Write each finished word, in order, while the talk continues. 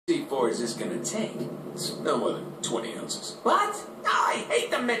more is this gonna take? It's no more than 20 ounces. What? No, I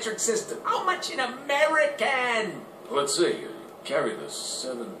hate the metric system. How much in American? Let's see. Carry the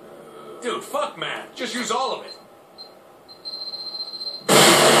 7... Dude, fuck math. Just use all of it.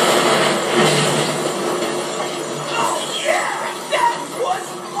 Oh, yeah! That was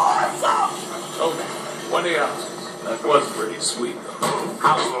awesome! Okay, 20 ounces. That was pretty sweet, though.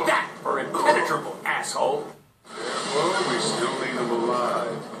 How's that for impenetrable, asshole? Well, we still need him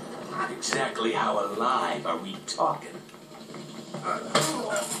alive. Exactly how alive are we talking?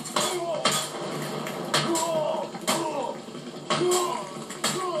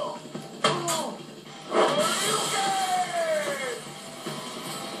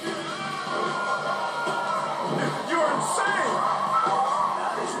 You're insane!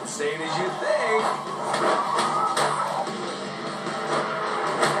 Not as insane as you think.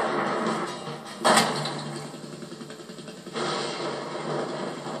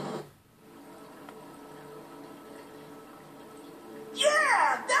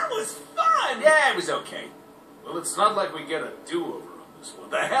 Yeah, that was fun! Yeah, it was okay. Well, it's not like we get a do-over on this one.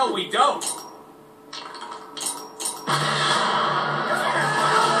 The hell we don't!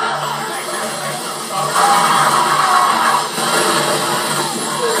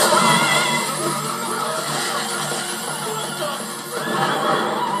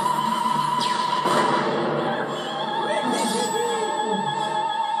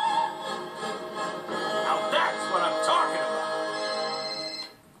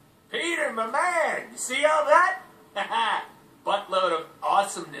 My man, you see all that? Buttload of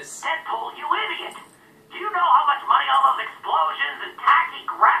awesomeness. Deadpool, you idiot! Do you know how much money all those explosions and tacky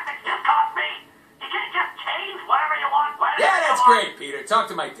graphics just cost me? You can't just change whatever you want, whenever Yeah, you that's want. great, Peter. Talk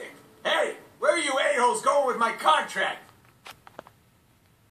to my dick. Hey, where are you a-holes going with my contract?